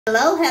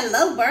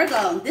Hello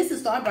Virgo, this is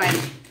Starbright.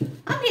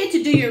 I'm here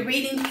to do your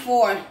reading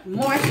for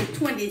March the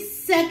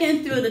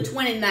 22nd through the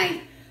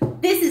 29th.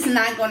 This is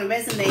not going to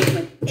resonate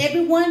with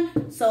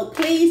everyone, so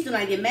please do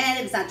not get mad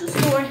if it's not your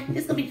story.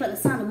 This is going to be for the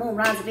Sun, the Moon,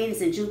 Rise,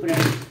 Venus, and Jupiter,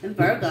 and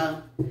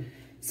Virgo.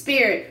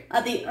 Spirit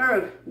of the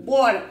earth,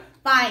 water,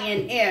 fire,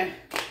 and air.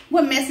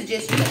 What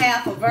messages you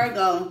have for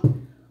Virgo?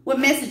 What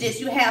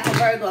messages you have for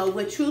Virgo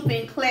with truth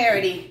and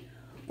clarity?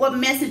 What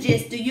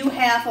messages do you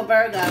have for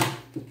Virgo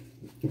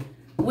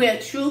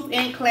with truth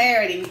and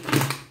clarity?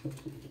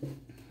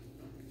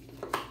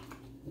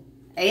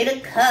 Eight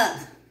of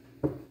Cups.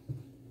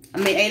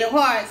 Eight of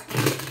Hearts.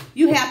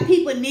 You have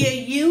people near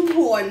you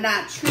who are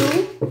not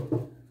true.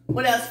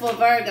 What else for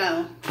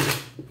Virgo?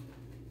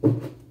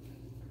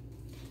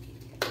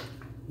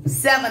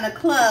 Seven of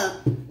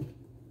Clubs.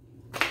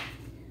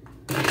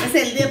 It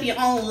said live your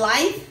own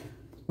life.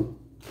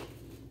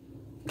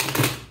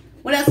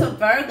 What else for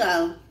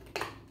Virgo?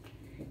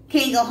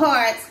 King of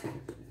Hearts.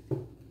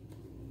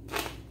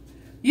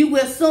 You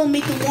will soon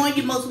meet the one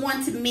you most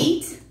want to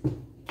meet.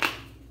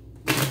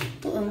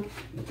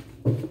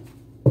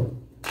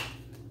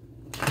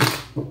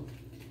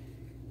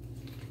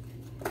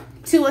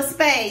 Two of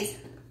Spades.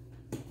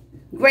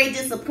 Great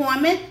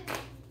disappointment.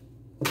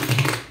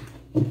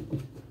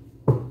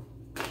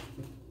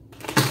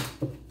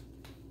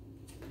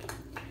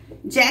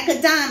 Jack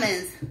of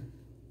Diamonds.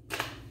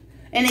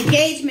 An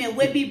engagement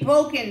will be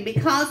broken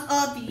because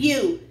of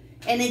you.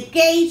 An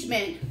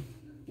engagement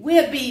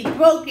will be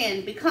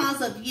broken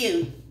because of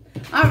you.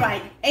 All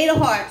right, Eight of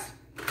Hearts.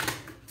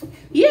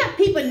 You have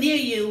people near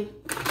you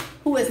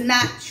who is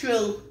not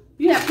true.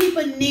 You have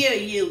people near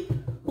you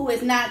who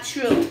is not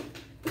true.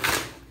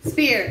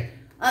 Spirit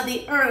of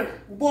the earth,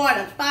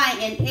 water, fire,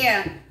 and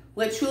air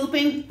with truth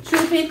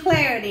and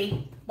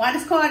clarity. Why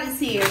this card is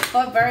here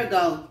for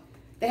Virgo?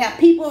 They have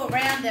people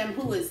around them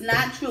who is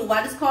not true.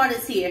 Why this card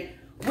is here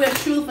with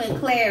truth and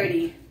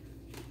clarity?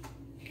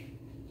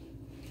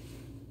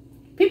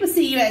 People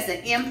see you as an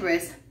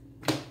empress.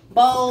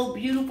 Bold,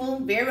 beautiful,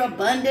 very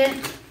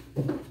abundant.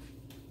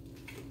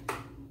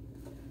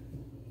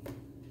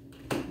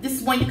 This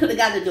is when you could have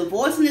got a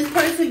divorce from this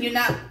person. You're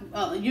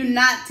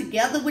not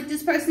together with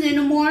this person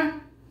anymore.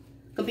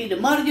 Could be the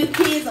mother of your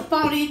kids, a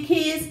father of your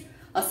kids,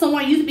 or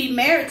someone you used to be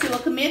married to or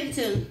committed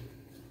to.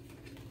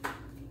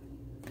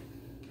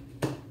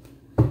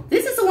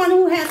 This is the one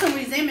who has some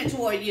resentment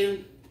toward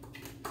you.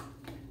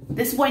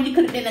 This one you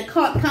could have been in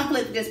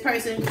conflict with this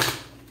person.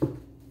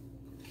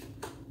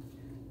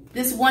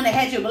 This one that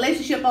had your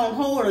relationship on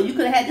hold, or you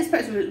could have had this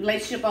person's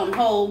relationship on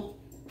hold.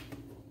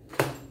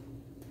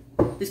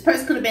 This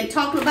person could have been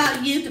talking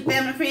about you to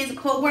family, friends, and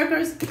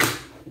co-workers.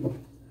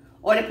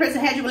 Or the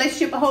person had your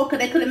relationship on hold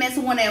because they could have met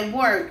someone at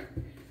work.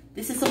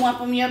 This is someone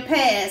from your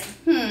past.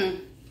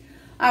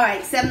 All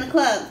right, Seven of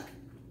Clubs.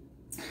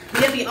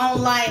 Live your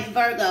own life,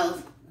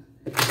 Virgos.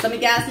 Some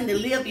of you guys need to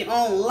live your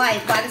own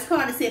life. Why this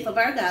card is here for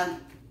Virgo?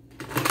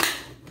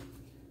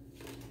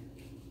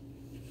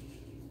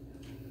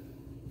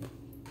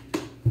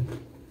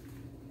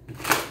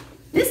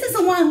 This is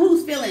someone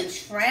who's feeling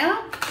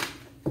trapped,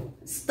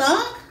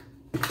 stuck.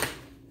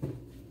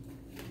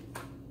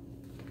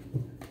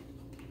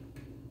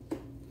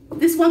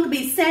 This one could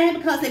be sad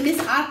because they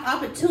missed an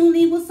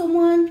opportunity with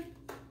someone.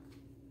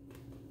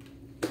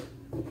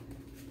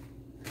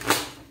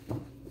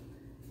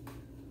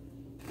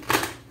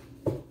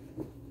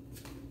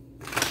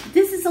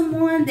 This is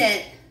someone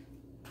that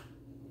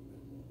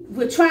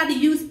will try to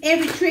use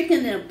every trick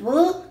in their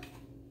book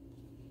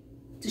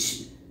to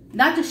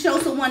not to show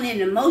someone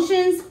their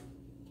emotions.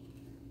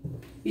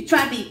 You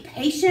try to be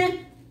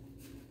patient.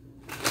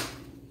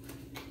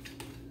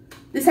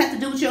 This has to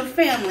do with your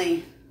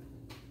family.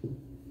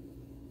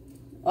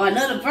 Or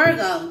another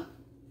Virgo.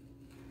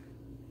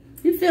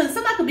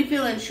 Somebody could be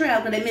feeling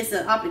trapped because they missed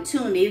an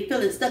opportunity. They're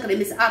feeling stuck because they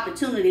missed an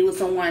opportunity with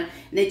someone. And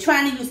they're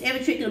trying to use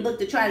every trick in the book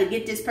to try to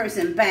get this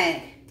person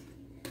back.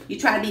 You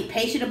try to be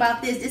patient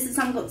about this. This is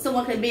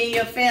someone could be in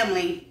your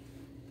family.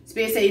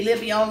 Spirit say you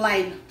live your own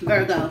life,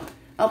 Virgo.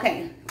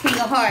 Okay, King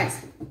of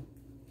Hearts.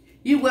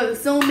 You will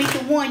soon meet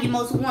the one you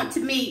most want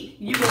to meet.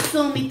 You will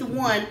soon meet the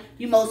one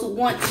you most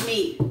want to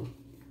meet.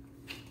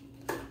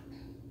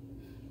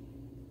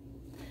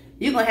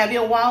 You're going to have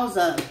your walls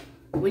up.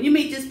 When you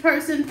meet this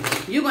person,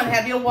 you're going to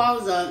have your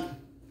walls up.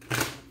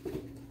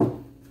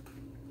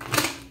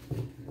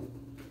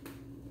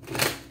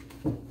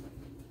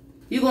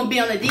 You're going to be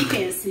on the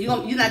defense. You're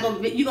going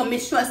to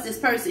mistrust this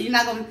person. You're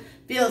not going to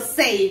feel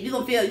safe. You're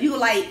going to have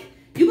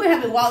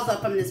your walls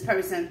up from this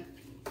person.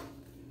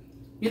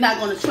 You're not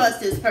going to trust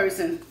this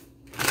person.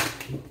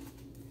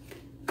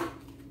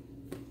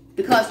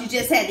 Because you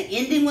just had the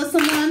ending with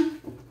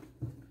someone.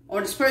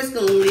 Or this person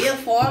going to live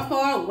far,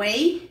 far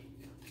away.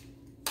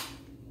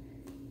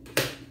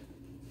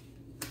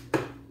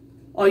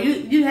 Or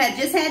you're not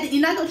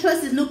going to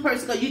trust this new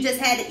person because you just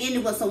had the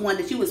ending with someone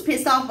that you was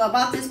pissed off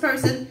about this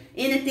person.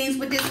 Ending things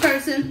with this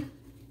person.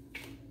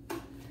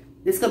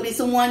 This could be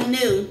someone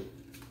new.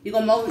 You're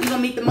gonna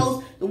meet the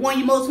one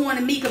you most want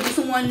to meet could be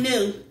someone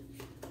new.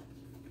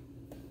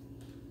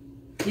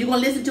 You're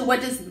going to listen to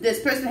what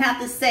this person have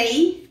to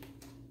say.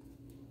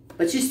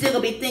 But you're still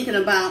going to be thinking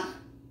about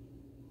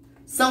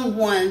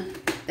someone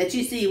that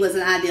you see was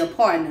an ideal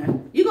partner.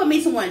 You're going to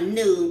meet someone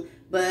new,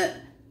 but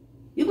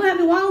you're going to have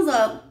your walls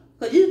up.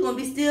 Because you're going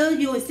to be still,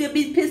 you will still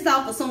be pissed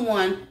off for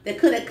someone that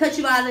could have cut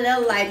you out of their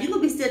life. You're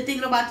going to be still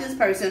thinking about this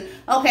person.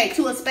 Okay,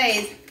 Two of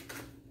Spades.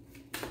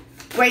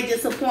 Great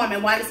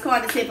disappointment. Why this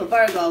card is here for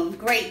Virgo?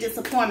 Great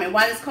disappointment.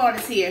 Why this card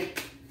is here?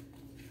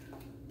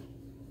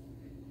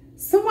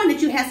 Someone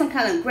that you have some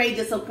kind of great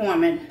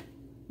disappointment.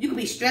 You could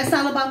be stressed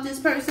out about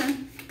this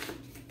person.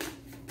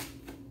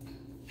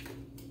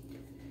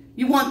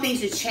 You want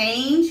things to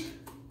change.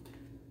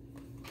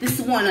 This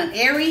is one on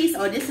Aries,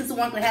 or this is the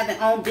one who have their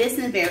own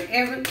business, very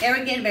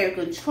arrogant, very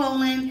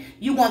controlling.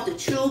 You want the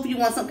truth. You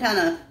want some kind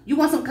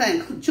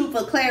of truth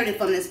or clarity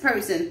from this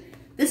person.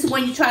 This is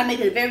when you try to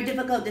make a very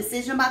difficult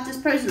decision about this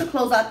person, to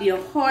close out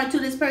your heart to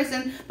this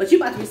person, but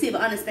you're about to receive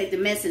an unexpected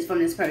message from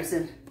this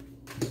person.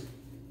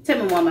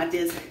 Tell me more about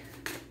this.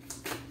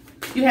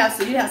 You have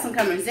some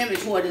kind of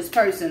resentment toward this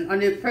person, or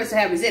this person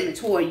have resentment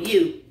toward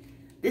you.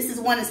 This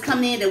is one that's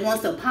coming in that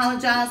wants to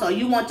apologize, or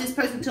you want this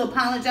person to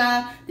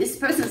apologize. This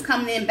person is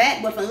coming in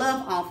back with a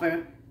love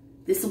offer.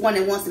 This is one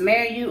that wants to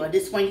marry you, or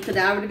this one you could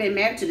have already been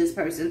married to this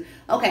person.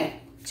 Okay,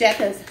 Jack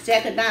of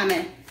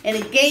Diamond. An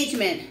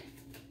engagement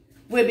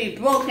will be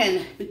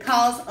broken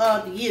because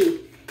of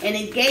you. An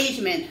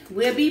engagement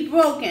will be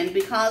broken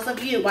because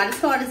of you. Why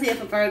this card is here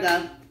for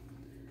Virgo?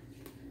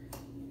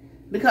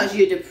 Because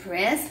you're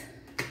depressed,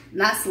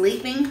 not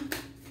sleeping.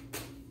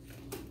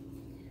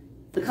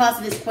 Because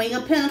of this Queen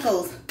of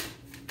Pentacles,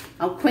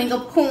 a Queen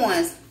of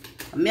Coins,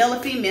 a male or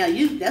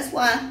female. That's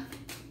why.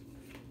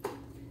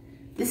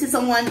 This is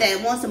someone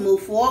that wants to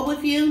move forward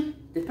with you.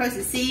 The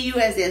person see you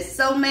as their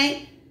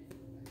soulmate.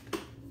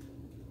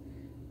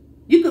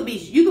 You could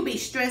be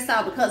stressed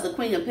out because of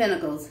Queen of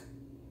Pentacles.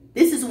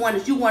 This is one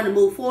that you want to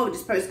move forward with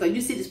this person, because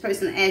you see this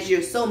person as your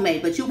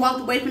soulmate. But you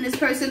walked away from this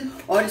person,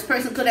 or this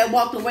person could have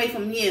walked away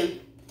from you.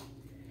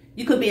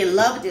 You could be in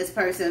love with this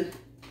person.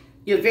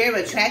 You're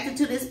very attracted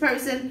to this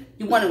person.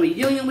 You want a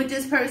reunion with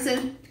this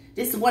person.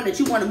 This is one that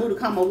you want to move to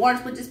common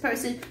waters with this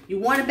person. You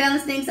want to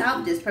balance things out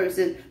with this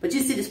person. But you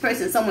see this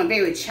person as someone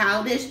very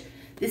childish.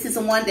 This is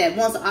someone that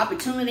wants an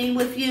opportunity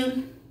with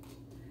you.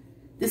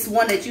 This is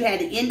one that you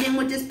had an ending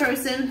with this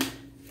person.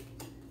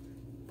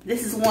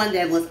 This is one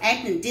that was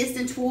acting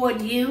distant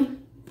toward you.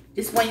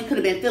 This one you could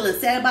have been feeling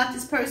sad about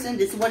this person.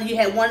 This is one you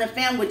had wanted a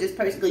family with this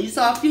person, because you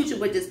saw a future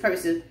with this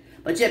person.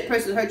 But that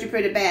person hurt you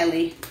pretty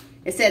badly.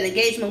 It said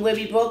engagement will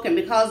be broken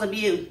because of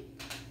you.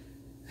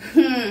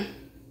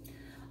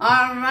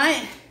 All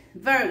right,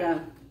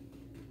 Virgo.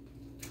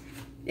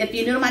 If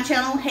you're new to my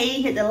channel,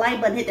 hey, hit the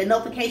like button, hit the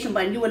notification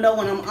button. You will know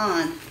when I'm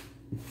on.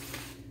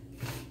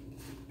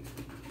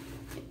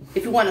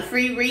 If you want a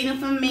free reading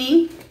from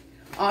me,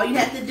 all you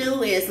have to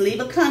do is leave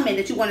a comment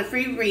that you want a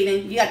free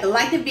reading. You have to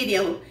like the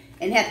video,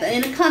 and have to,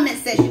 in the comment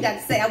section, you got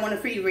to say, I want a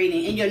free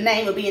reading, and your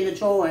name will be in the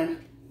drawing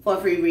for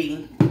a free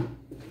reading.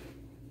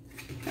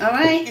 All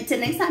right, until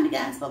next time, you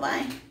guys.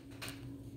 Bye-bye.